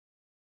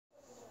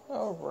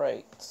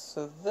Alright,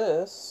 so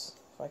this,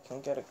 if I can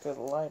get a good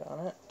light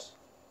on it,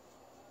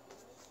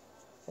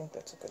 I think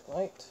that's a good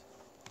light.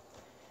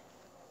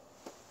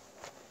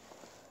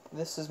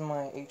 This is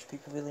my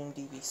HP Pavilion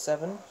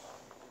DB7.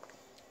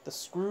 The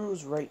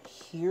screw's right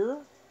here.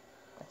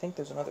 I think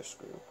there's another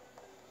screw.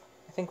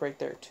 I think right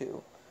there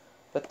too.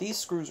 But these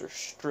screws are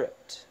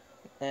stripped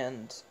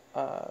and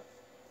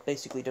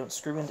basically don't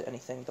screw into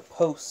anything. The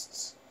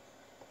posts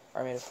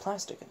are made of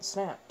plastic and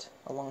snapped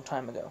a long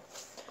time ago.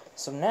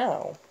 So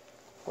now,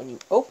 when you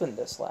open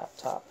this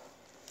laptop,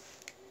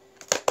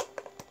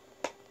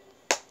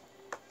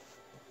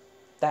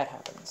 that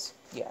happens.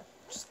 Yeah,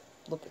 just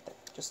look at that.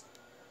 Just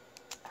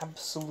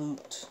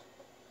absolute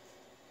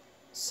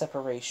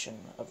separation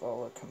of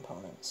all the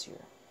components here.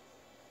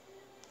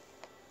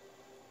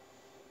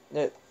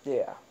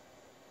 Yeah.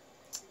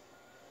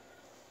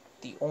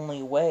 The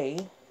only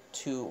way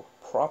to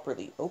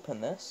properly open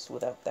this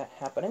without that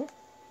happening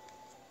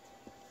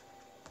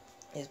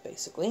is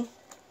basically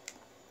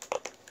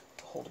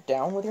to hold it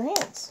down with your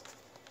hands.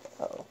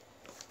 Uh-oh.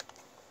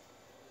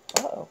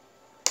 Uh-oh.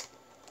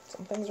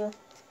 Some things are...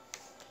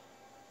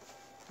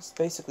 Just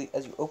basically,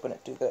 as you open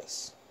it, do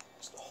this.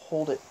 Just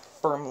hold it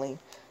firmly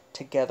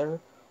together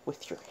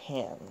with your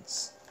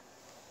hands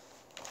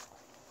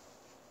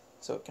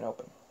so it can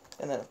open.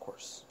 And then, of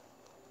course,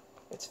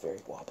 it's very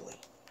wobbly.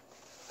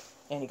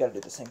 And you gotta do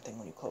the same thing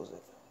when you close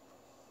it.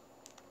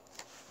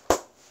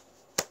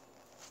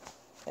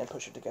 And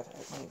push it together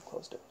when you've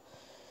closed it.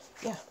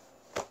 Yeah.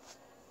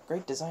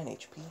 Great design,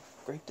 HP.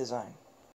 Great design.